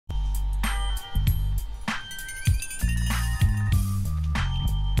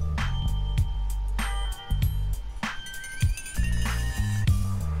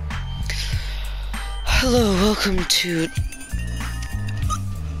Hello, welcome to the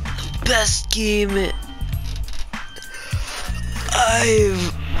best game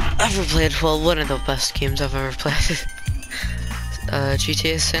I've ever played. Well, one of the best games I've ever played.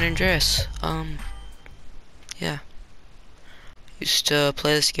 GTA San Andreas. Yeah. Used to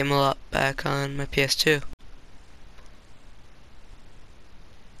play this game a lot back on my PS2.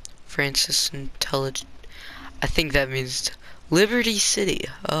 Francis Intelligent. I think that means Liberty City.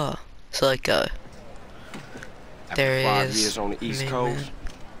 Oh, so like there After 5 is years on the East Coast,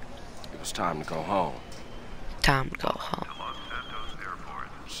 it was time to go home. Time to go home.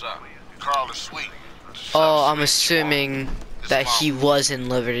 What's up? Carl is sweet. Oh, I'm assuming that he was in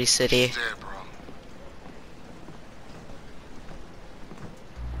Liberty City. She's dead, bro.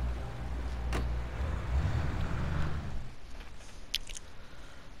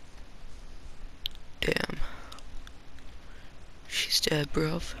 Damn. She's dead,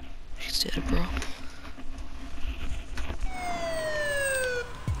 bro. She's dead, bro.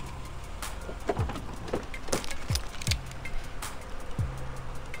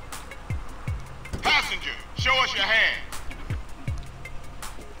 Passenger, show us your hand.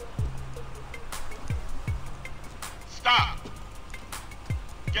 Stop.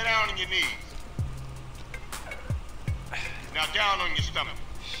 Get down on your knees. Now down on your stomach.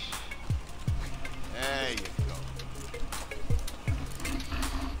 There you go.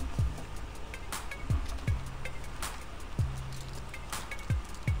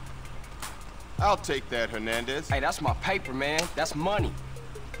 I'll take that, Hernandez. Hey, that's my paper, man. That's money.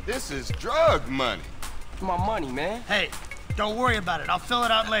 This is drug money. My money, man. Hey, don't worry about it. I'll fill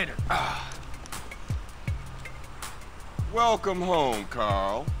it out later. Welcome home,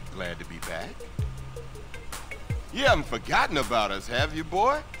 Carl. Glad to be back. You haven't forgotten about us, have you,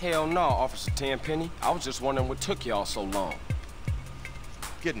 boy? Hell no, Officer Tenpenny. I was just wondering what took y'all so long.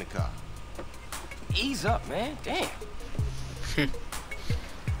 Get in the car. Ease up, man. Damn.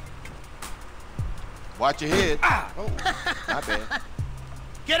 Watch your head. Oh, my bad.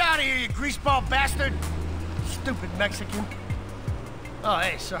 Get out of here, you greaseball bastard! Stupid Mexican. Oh,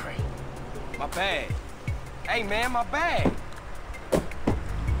 hey, sorry. My bag. Hey, man, my bag.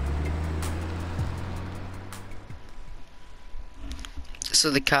 So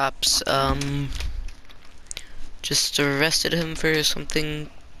the cops, just arrested him for something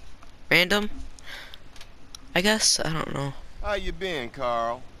random? I guess? I don't know. How you been,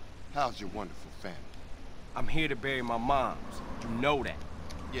 Carl? How's your wonderful family? I'm here to bury my moms. You know that.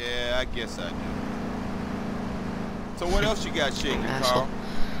 Yeah, I guess I do. So what else you got shaking, Asshole. Carl?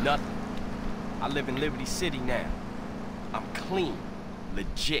 Nothing. I live in Liberty City now. I'm clean.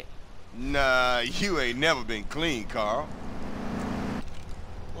 Legit. Nah, you ain't never been clean, Carl.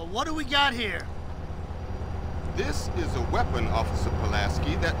 Well, what do we got here? This is a weapon, Officer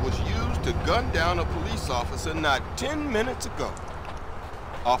Pulaski, that was used to gun down a police officer not 10 minutes ago.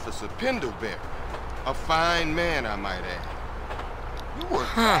 Officer Pendleberry. A fine man, I might add. You were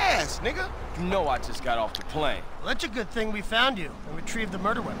fast, nigga. You know I just got off the plane. Well, that's a good thing we found you and retrieved the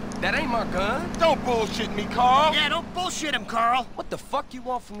murder weapon. That ain't my gun. Don't bullshit me, Carl. Yeah, don't bullshit him, Carl. What the fuck you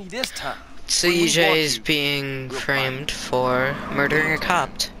want from me this time? CJ is being framed for murdering a cop.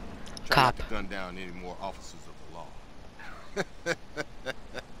 Try not to gun down any more officers of the law.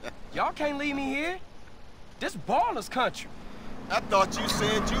 Y'all can't leave me here. This baller's country. I thought you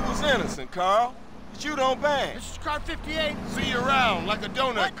said you was innocent, Carl. But you don't bang. This is car 58. See you around like a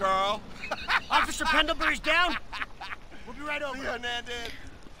donut, What? Carl. Officer Pendlebury's down. We'll be right over. See you, Hernandez.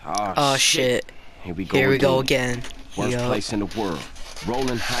 Oh shit. Here we go. Here we go again. Worst Yup. place in the world.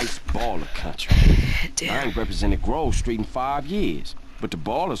 Rolling Heights baller country. I Damn. ain't represented Grove Street in 5 years, but the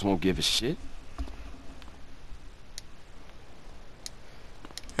ballers won't give a shit.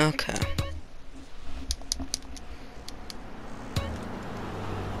 Okay.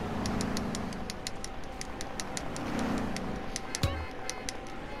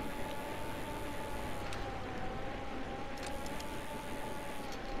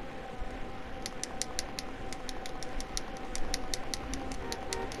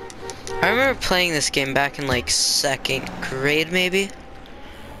 I remember playing this game back in like 2nd grade maybe.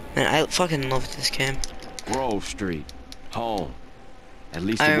 And I fucking loved this game. Grove Street, home. At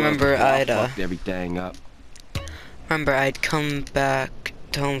least I the world remember before I I'd, fucked everything up. Remember I'd come back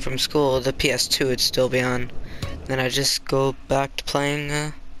home from school, the PS2 would still be on. Then I'd just go back to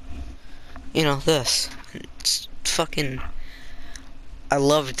playing, you know, this. It's fucking... I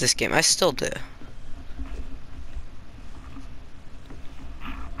loved this game. I still do.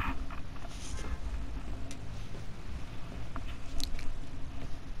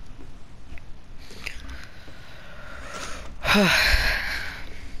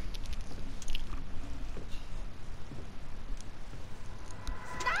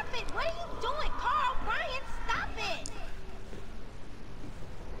 What are you doing, Carl? Brian, stop it!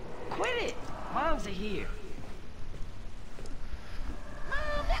 Quit it! Moms are here.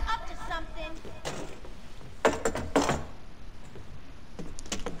 Mom, they're up to something.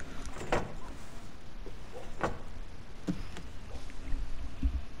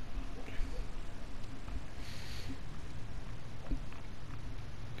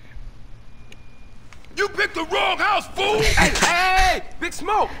 You picked the wrong house, fool! Hey, Big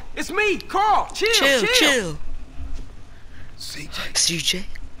Smoke! It's me, Carl! Chill. CJ. CJ?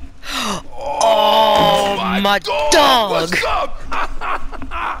 Oh, my dog! What's up?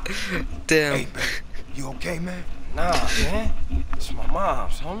 Damn. Hey, baby, you okay, man? Nah, man. It's my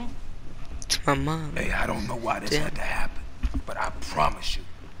mom's, homie. It's my mom. Hey, I don't know why this Damn. had to happen, but I promise you,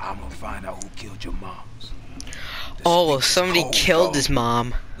 I'm gonna find out who killed your moms. The Oh, well, street is somebody cold, killed dog. his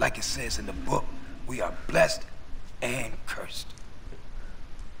mom. Like it says in the book, we are blessed and cursed.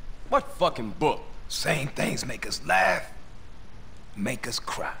 What fucking book? Same things make us laugh, make us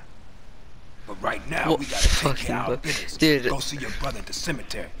cry. But right now, What we gotta take fucking care of our book? business. Dude. Go see your brother at the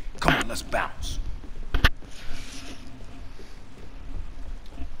cemetery. Come on, let's bounce.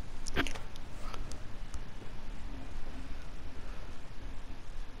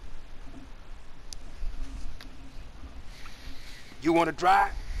 You wanna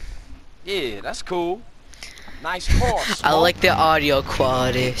drive? Yeah, that's cool. Nice car, I Smoke. like the audio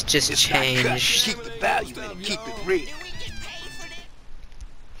quality. It's just It's not cut. changed. Keep the value in it. Keep it real.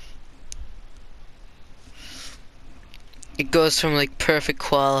 It goes from like perfect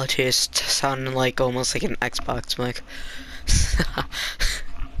quality to sounding like almost like an Xbox mic.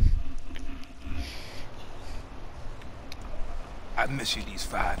 I miss you these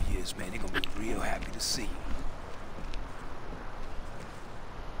 5 years, man. They're gonna be real happy to see you.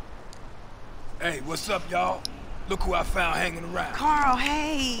 Hey, what's up, y'all? Look who I found hanging around. Carl,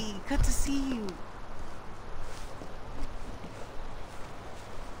 hey, good to see you.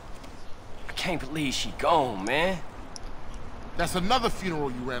 I can't believe she gone, man. That's another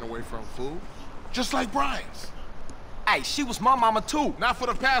funeral you ran away from, fool. Just like Brian's. Hey, she was my mama too. Not for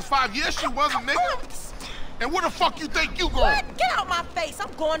the past 5 years she wasn't, nigga. And where the fuck you think you going? What? Get out my face.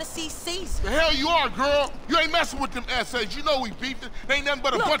 I'm going to see Caesar. The hell you are, girl. You ain't messing with them essays. You know we beefed it. They ain't nothing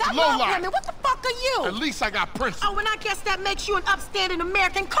but a Look, bunch I of love lowlife. women. What the fuck are you? At least I got principles. Oh, and I guess that makes you an upstanding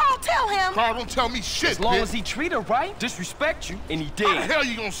American. Carl, tell him. Carl, don't tell me shit, As long bitch. as he treat her right, disrespect you, and he How the did. hell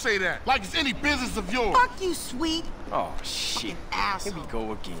you gonna say that? Like it's any business of yours. Fuck you, sweet. Oh, shit. Here Asshole. we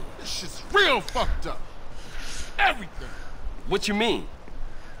go again. This shit's real fucked up. Everything. What you mean?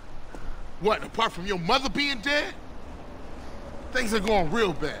 What, apart from your mother being dead? Things are going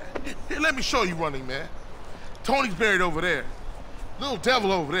real bad. Here, let me show you running, man. Tony's buried over there. Little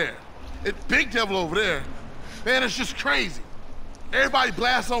devil over there. Big devil over there. Man, it's just crazy. Everybody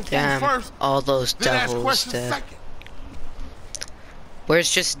blasts on food Damn, first, all those then ask devils questions dead. second.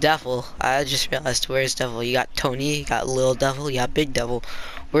 Where's just Devil? I just realized where's Devil. You got Tony, you got Little Devil, you got Big Devil.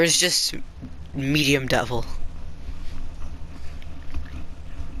 Where's just Medium Devil?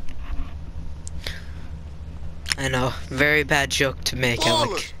 I know, very bad joke to make at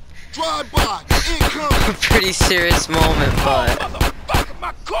like Drive by, incoming. a pretty serious moment, but Motherfucker,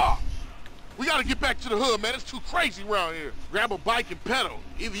 my car! We gotta get back to the hood, man. It's too crazy around here. Grab a bike and pedal.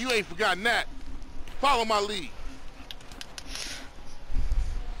 Either you ain't forgotten that. Follow my lead.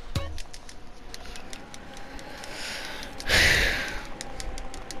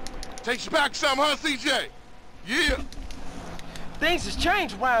 Takes you back some, huh, CJ? Yeah. Things has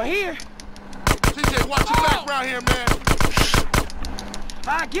changed around here. CJ, watch your back around here, man.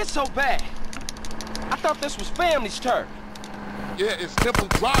 How'd it get so bad? I thought this was family's turf. Yeah, it's Temple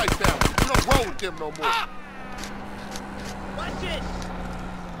Drive family. You don't roll with them no more. Watch it.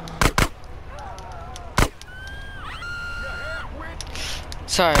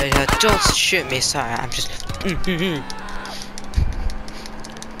 sorry, don't shoot me. Sorry, I'm just.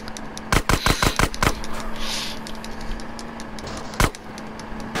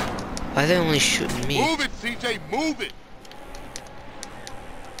 Why are they only shooting me? Move it, CJ, move it.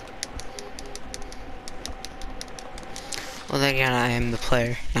 Well, then again, I am the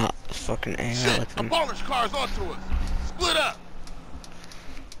player, not the fucking AI Shit, like them. abolish cars onto us. Split up.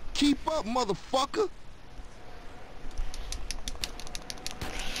 Keep up, motherfucker.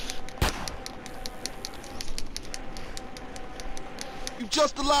 You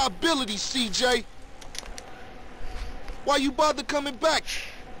just a liability, CJ. Why you bother coming back?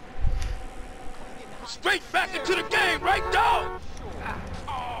 Straight back into the game, right, dog?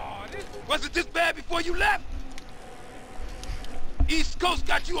 Wasn't this bad before you left? East Coast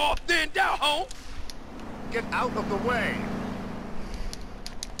got you all thinned out, home. Get out of the way.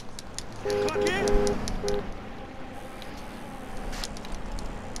 I'm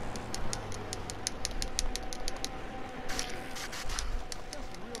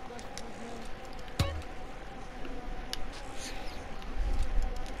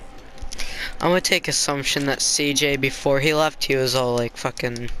gonna take assumption that CJ, before he left, he was all like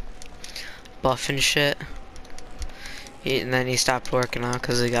fucking buff and shit. And then he stopped working out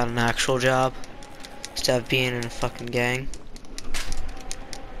because he got an actual job instead of being in a fucking gang.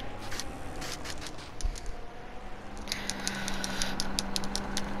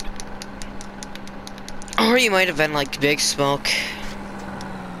 Or he might have been like Big Smoke.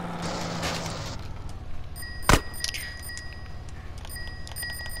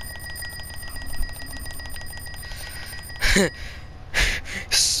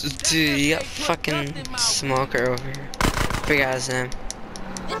 Dude, you got fucking Smoker over here. Forgot his name.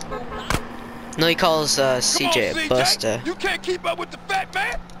 No, he calls CJ a buster. You can't keep up with the fat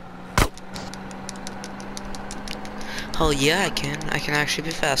man. Oh yeah, I can. I can actually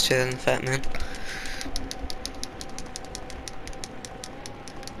be faster than the fat man.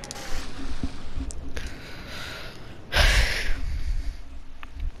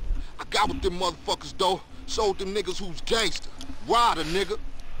 I got with them motherfuckers, though. Showed them niggas who's gangster. Rider, nigga.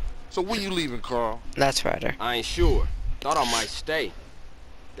 So when you leaving, Carl? That's Ryder. I ain't sure. Thought I might stay.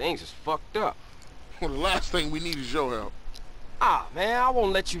 Things is fucked up. Well, the last thing we need is your help. Ah, man, I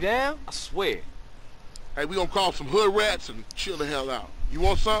won't let you down. I swear. Hey, we gonna call some hood rats and chill the hell out. You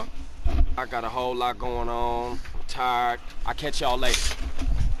want some? I got a whole lot going on. I'm tired. I'll catch y'all later.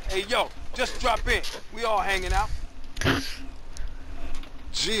 Hey, yo, just drop in. We all hanging out.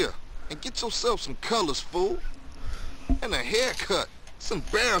 Gia, and get yourself some colors, fool. And a haircut. It's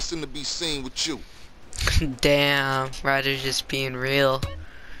embarrassing to be seen with you. Damn, Ryder's just being real.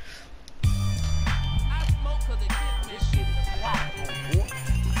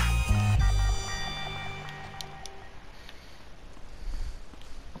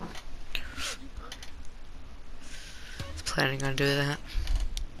 Planning on doing that.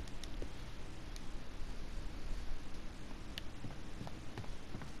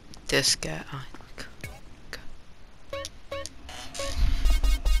 This guy. Oh,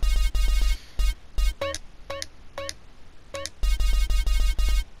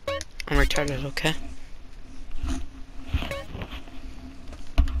 I'm retarded, okay?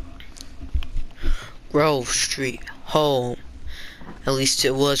 Grove Street, home. At least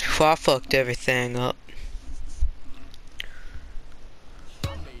it was before I fucked everything up.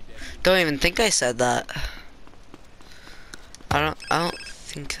 Don't even think I said that. I don't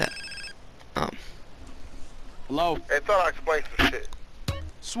think that. Hello? Hey, thought I explained some shit.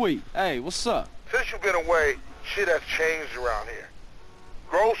 Sweet. Hey, what's up? Since you've been away, shit has changed around here.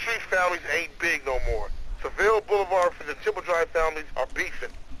 Grove Street families ain't big no more. Seville Boulevard for the Timber Drive families are beefing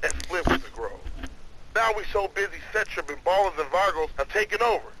and split with the Grove. Now we so busy, Setchup and Ballers and Vargos have taken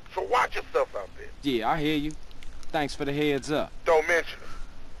over. So watch yourself out there. Yeah, I hear you. Thanks for the heads up. Don't mention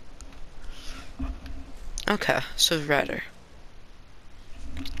it. Okay, so Ryder.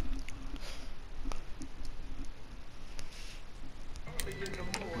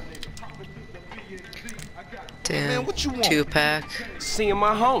 Damn, Man, what you want? 2-pack. Seeing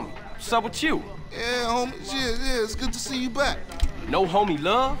my homie. What's up with you? Yeah, homie. Yeah, it's good to see you back. No homie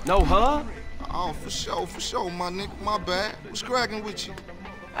love? No hug? Oh, for sure, my nigga. My bad. What's cracking with you?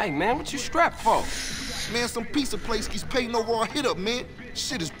 Hey, man, what you strapped for? Man, some pizza place keeps paying over our hit up, man.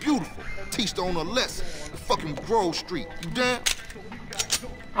 Shit is beautiful. Teach the owner a lesson. Fucking Grove Street. You down?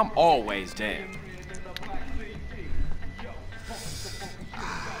 I'm always down.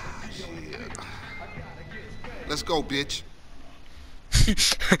 Shit. Let's go, bitch.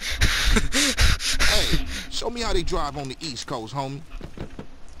 Hey, show me how they drive on the East Coast, homie.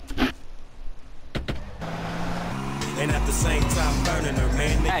 And at the same time burning her,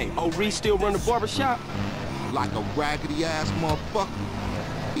 man. Hey, O'Ree still run the barbershop? Like a raggedy-ass motherfucker.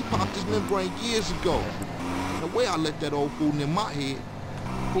 He popped his membrane years ago. The way I let that old fool in my head.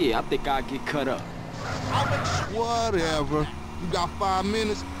 Yeah, I think I'll get cut up. Whatever. You got 5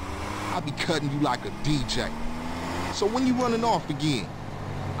 minutes? I'll be cutting you like a DJ. So when you running off again?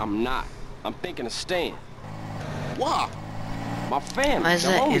 I'm not. I'm thinking of staying. Why? My family. Why is the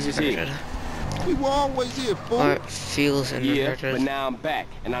that homies is inverted? here. We were always here, fool. Or it feels Yeah, inverted. but now I'm back,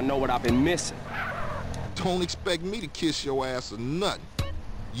 and I know what I've been missing. Don't expect me to kiss your ass or nothing.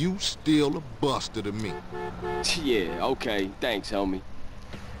 You still a buster to me. Yeah, okay. Thanks, homie.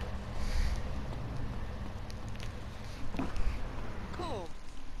 Cool.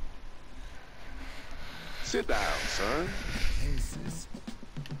 Sit down, son.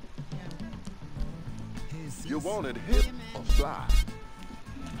 You wanted hip or fly?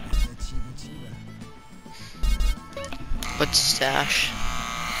 What's stash?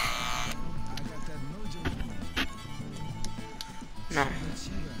 No.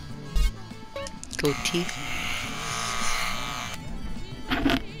 Goatee.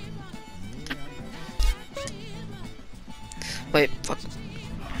 Wait, fuck.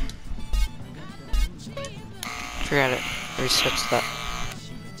 Forgot it. Resets that.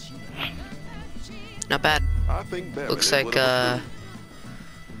 Not bad. I think Barry Looks is like, one of the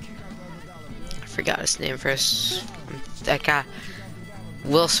I forgot his name first. That guy.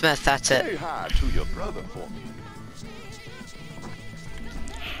 Will Smith, that's Say it. hi to your brother for me.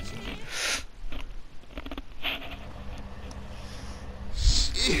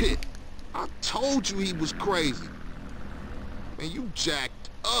 Shit! I told you he was crazy. Man, you jacked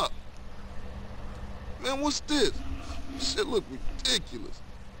up. Man, what's this? Shit look ridiculous.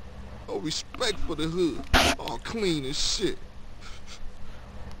 No respect for the hood. All clean as shit.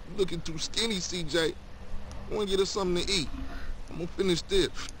 You looking too skinny, CJ. I wanna get us something to eat. I'm gonna finish this,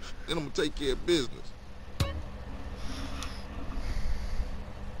 then I'm gonna take care of business.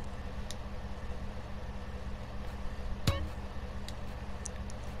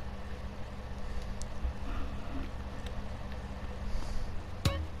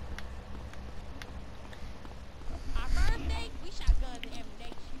 Our first date, we shot guns and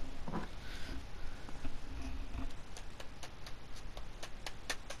ammunition.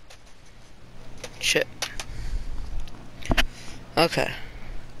 Shit. Okay.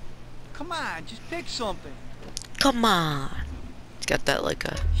 Come on, just pick something. Come on. It's got that like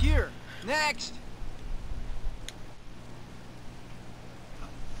a... Here, next.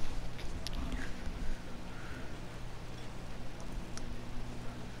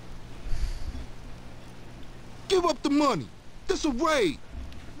 Give up the money. This a raid.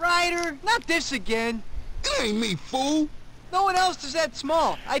 Ryder, not this again. It ain't me, fool. No one else is that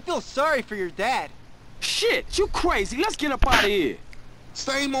small. I feel sorry for your dad. Shit, you crazy. Let's get up out of here.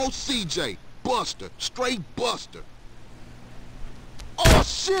 Same old CJ. Buster. Straight Buster. Oh,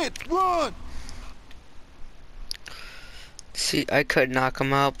 shit! Run! See, I could knock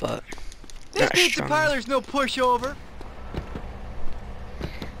him out, but... This not pizza strong. parlor's no pushover.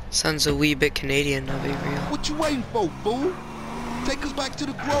 Sounds a wee bit Canadian, I'll be real. What you waiting for, fool? Take us back to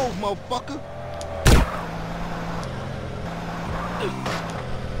the Grove, motherfucker.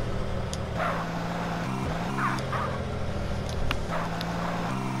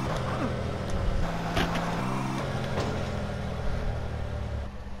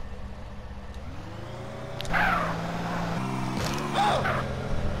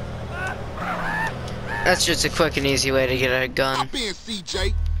 That's just a quick and easy way to get a gun. Hop in,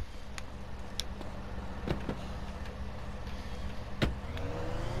 CJ.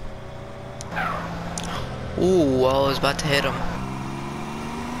 Ooh, I was about to hit him.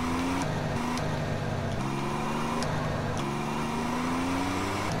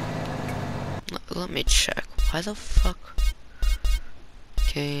 Let me check. Why the fuck?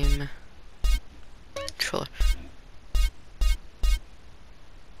 Game controller.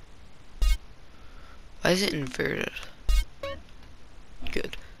 Why is it inverted?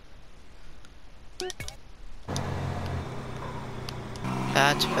 Good.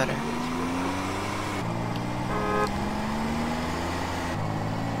 That's better.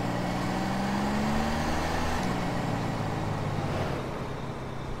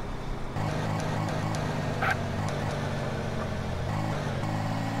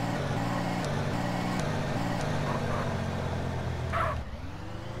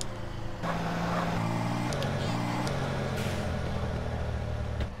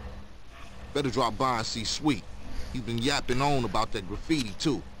 Better drop by and see Sweet. He's been yapping on about that graffiti,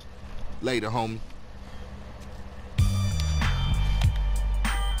 too. Later, homie.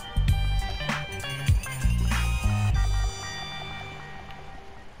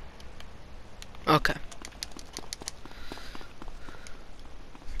 Okay.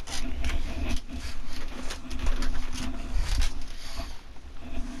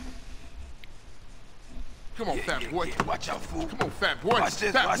 Come on, fat boy. Yeah, watch out, fool. Come on, fat boy. Watch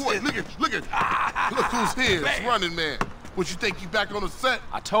this, fat watch boy, this. look at. Look who's here. It's Bam. Running Man. What, you think you back on the set?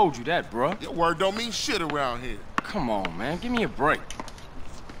 I told you that, bruh. Your word don't mean shit around here. Come on, man. Give me a break.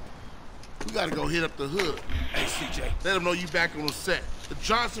 We gotta go hit up the hood. Hey, CJ. Let them know you back on the set. The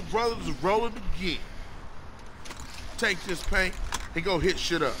Johnson brothers is rolling again. Take this paint and go hit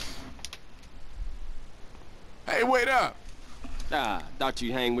shit up. Hey, wait up. Ah, thought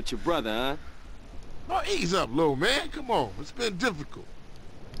you hang with your brother, huh? Oh, ease up, little man. Come on. It's been difficult.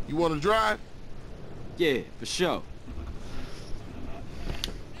 You wanna drive? Yeah, for sure.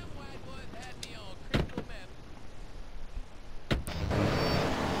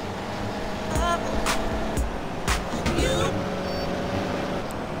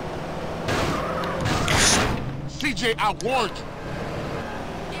 CJ, I warned you.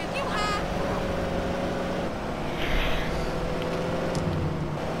 If you are,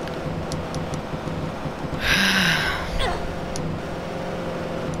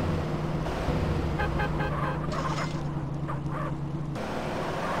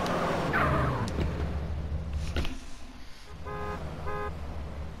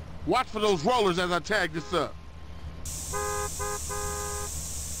 Watch for those rollers as I tag this up.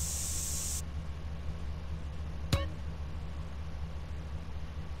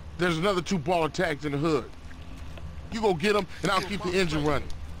 There's another 2 baller tags in the hood. You go get them, and I'll keep the engine running.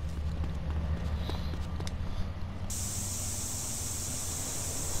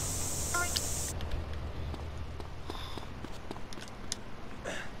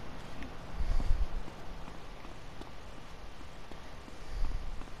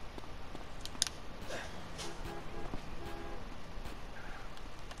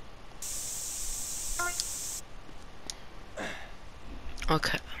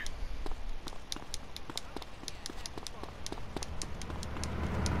 Okay.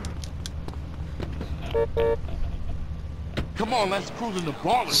 Come on, let's cruise in the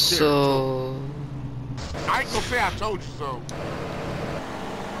baller territory. So I ain't gonna say I told you so.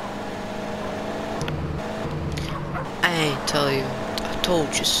 I ain't tell you. I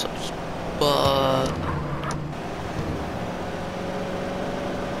told you so. But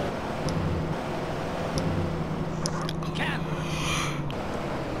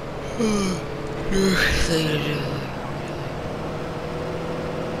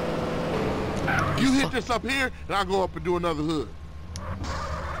You hit this up here, and I'll go up and do another hood.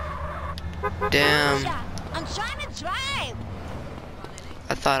 damn, I'm trying to drive.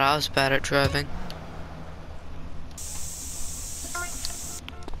 I thought I was bad at driving.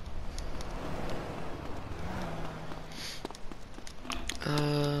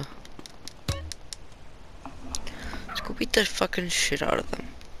 Let's go beat the fucking shit out of them.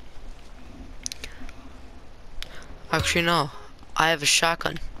 Actually, no. I have a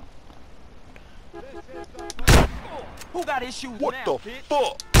shotgun. Who got issues What now, the bitch?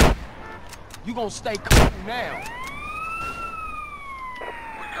 fuck? You gonna stay cool now.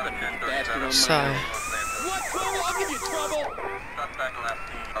 Sorry. What, fool? I'll give you trouble.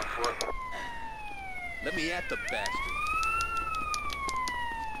 Let me at the bastard.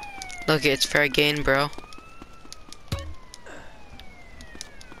 Look, it's fair game, bro.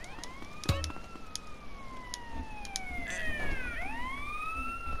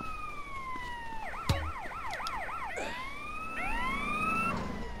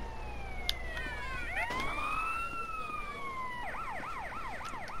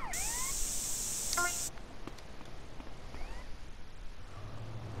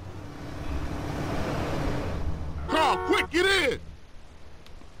 Carl, quick, get in!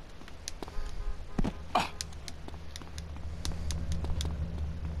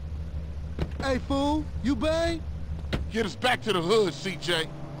 Hey, fool, you bang? Get us back to the hood, CJ.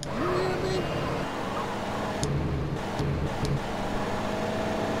 You hear me?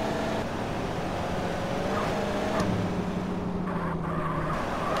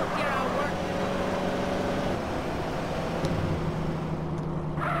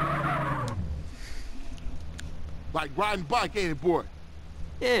 Like riding bike, ain't it, boy?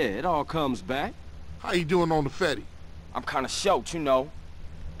 Yeah, it all comes back. How you doing on the Fetty? I'm kinda short, you know.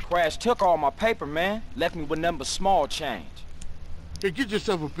 Crash took all my paper, man. Left me with nothing but small change. Here, get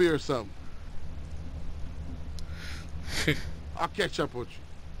yourself a beer or something. I'll catch up with you.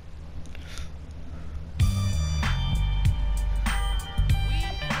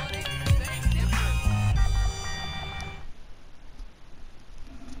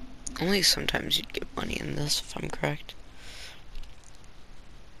 Only sometimes you'd get money in this, if I'm correct.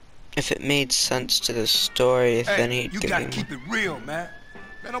 If it made sense to the story, then he'd you give gotta me keep it real, man.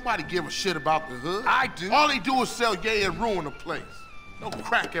 Man, nobody give a shit about the hood. I do. All they do is sell yay and ruin the place. No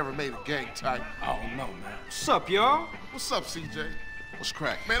crack ever made a gang type. I don't know, man. What's up, y'all? What's up, CJ? What's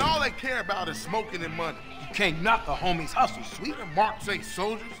crack? Man, all they care about is smoking and money. You can't knock a homie's hustle, sweet. Them marks ain't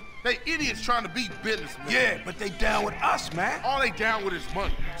soldiers. They idiots trying to be businessmen. Yeah, but they down with us, man. All they down with is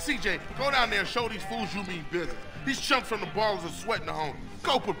money. CJ, go down there and show these fools you mean business. These chumps from the ballers are sweating the homies.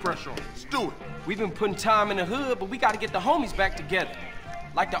 Go put pressure on them. Let's do it. We've been putting time in the hood, but we gotta get the homies back together.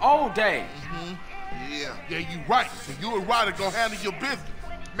 Like the old days. Yeah, you right. So you and Ryder gonna handle your business.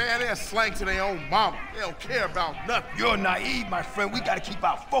 Man, they're slang to their own mama. They don't care about nothing. You're naive, my friend. We gotta keep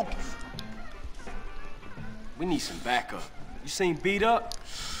our focus. We need some backup. You seen Beat Up?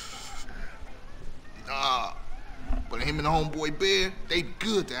 Nah, but him and the homeboy Bear, they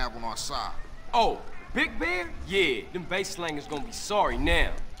good to have on our side. Oh, Big Bear? Yeah, them bass slangers gonna be sorry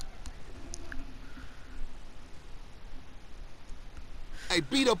now. Hey,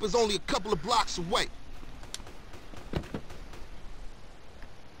 beat up is only a couple of blocks away.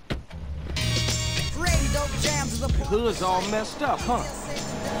 The hood's all messed up, huh?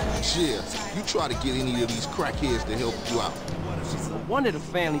 Yeah, you try to get any of these crackheads to help you out. No wonder the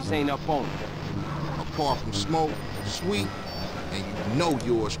families ain't up on it. Apart from Smoke, Sweet, and you know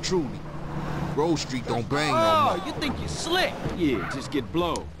yours truly. Grove Street don't bang no more. Oh, you think you slick? Yeah, just get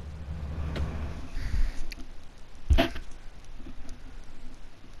blown.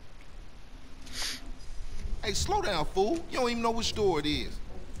 Hey, slow down, fool. You don't even know which store it is.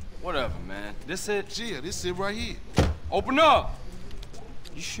 Whatever, man. This it? Yeah, this it right here. Open up!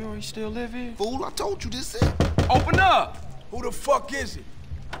 You sure he still live here? Fool, I told you this it. Open up! Who the fuck is it?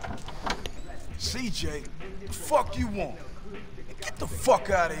 CJ, the fuck you want? Get the fuck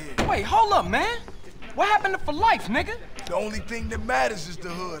out of here. Wait, hold up, man. What happened to for life, nigga? The only thing that matters is the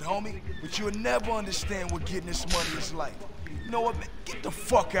hood, homie. But you'll never understand what getting this money is like. You know what, man? Get the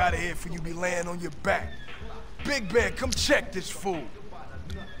fuck out of here before you be laying on your back. Big Bear, come check this fool.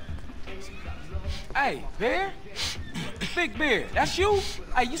 Hey, Bear? Big Bear, that's you?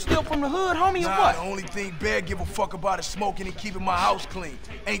 Hey, you still from the hood, homie, or what? The only thing Bear give a fuck about is smoking and keeping my house clean.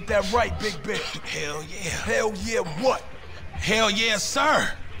 Ain't that right, Big Bear? Hell yeah. Hell yeah what? Hell yeah,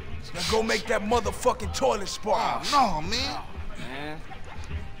 sir. Now go make that motherfucking toilet spark. Oh, no, man. Man.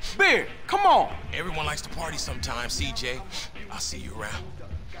 Bear, come on. Everyone likes to party sometimes, CJ. I'll see you around.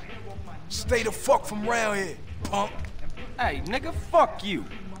 Stay the fuck from around here, punk. Hey, nigga, fuck you.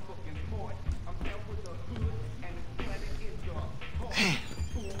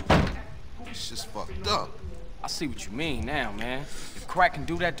 It's just fucked up. I see what you mean now, man. If Crack can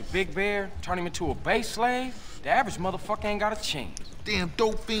do that to Big Bear, turn him into a base slave, the average motherfucker ain't got a chance. Damn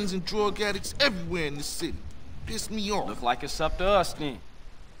dope fiends and drug addicts everywhere in the city. Piss me off. Look like it's up to us then.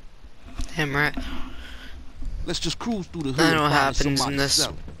 Damn right. Let's just cruise through the hood. I know what and find happens somebody in to this.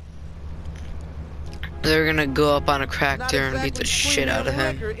 sell it. They're gonna go up on a crack there and beat the shit out of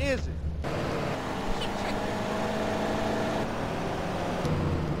him. Liquor, is it?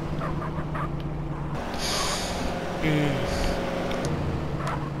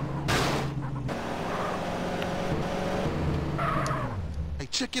 Hey,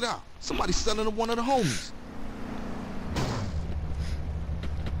 check it out. Somebody's selling to one of the homies.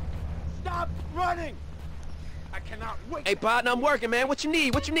 Stop running! I cannot wait. Hey, partner, I'm working, man. What you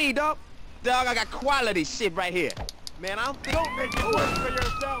need? What you need, dog? Dog, I got quality shit right here. Man, I don't think... Don't make it work for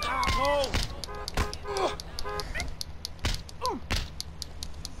yourself, asshole!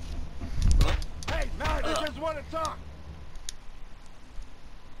 Hey, man, I just want to talk.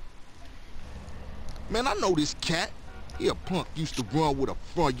 Man, I know this cat. He a punk used to run with a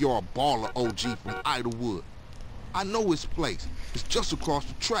front yard baller OG from Idlewood. I know his place. It's just across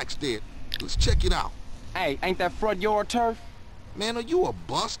the tracks there. Let's check it out. Hey, ain't that front yard turf? Man, are you a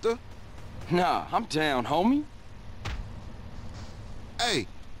buster? Nah, I'm down, homie. Hey,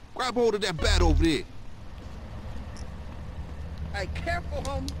 grab hold of that bat over there. Hey, careful,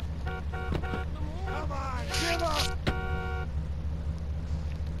 homie. Come on, give up!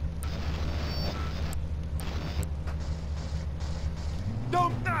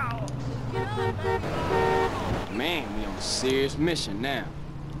 Don't now! Man, we on a serious mission now.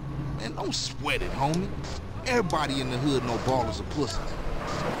 Man, don't sweat it, homie. Everybody in the hood know ballers are pussies.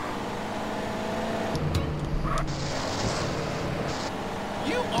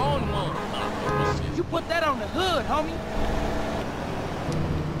 You on one. You put that on the hood, homie.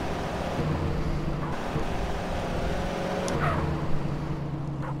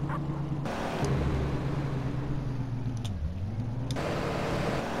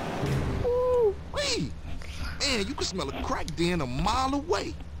 Ooh-wee. Man, you can smell a crack den a mile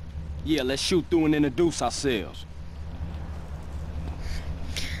away. Yeah, let's shoot through and introduce ourselves.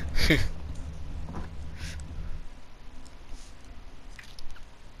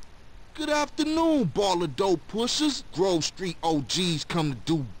 Good afternoon, baller dope pushers. Grove Street OGs come to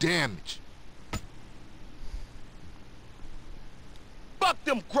do damage. Fuck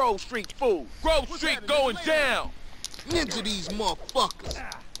them Grove Street fools. Grove Street going down. Ninja these motherfuckers.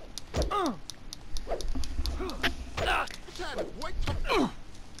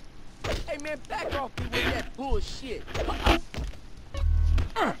 Hey, man, back off me with that bullshit.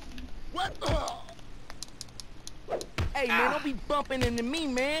 What the? Hey, man, don't be bumping into me,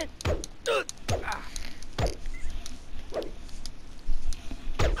 man. Go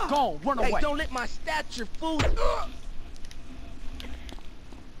on, run away. Hey, don't let my stature fool.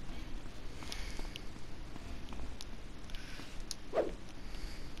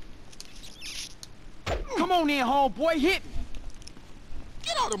 Come on in, homeboy, hit me.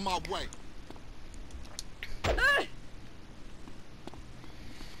 Get out of my way.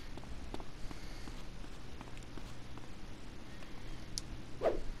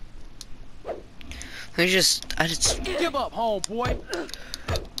 I just Give up, homeboy.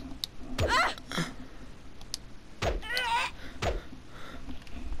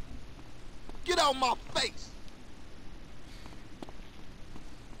 Get out my face!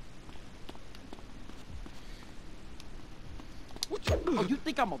 What you... Oh, you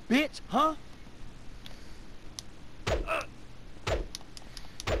think I'm a bitch, huh?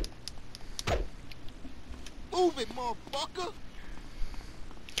 Move it, motherfucker!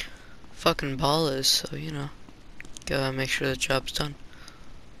 fucking ballers, so you know, gotta make sure the job's done.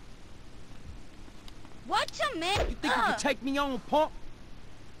 What's a man? You think you can take me on, punk?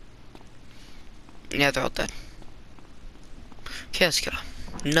 Yeah, they're all dead. Okay, let's go.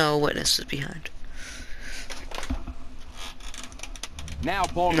 No witnesses behind. Now,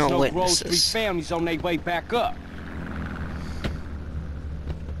 boss, No no Grove witnesses. Street families on their way back up.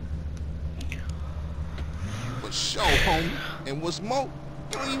 For sure, homie. And what's more,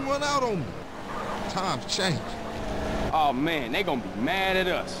 you don't even run out on me. Times change. Oh man, they gonna be mad at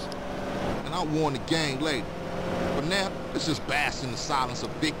us. And I'll warn the gang later. For now, let's just bask in the silence of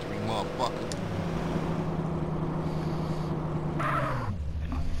victory, motherfucker.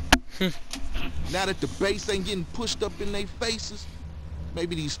 Now that the base ain't getting pushed up in their faces,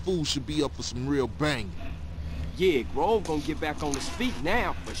 maybe these fools should be up for some real banging. Yeah, Grove gonna get back on his feet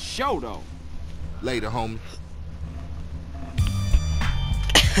now, for sure though. Later, homie.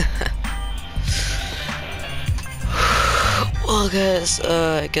 Well, guys,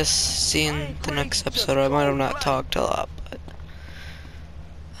 I guess see you in the next episode. I might have not talked a lot, but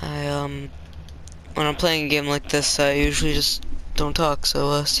when I'm playing a game like this, I usually just don't talk.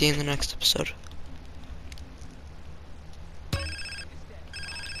 So, see you in the next episode.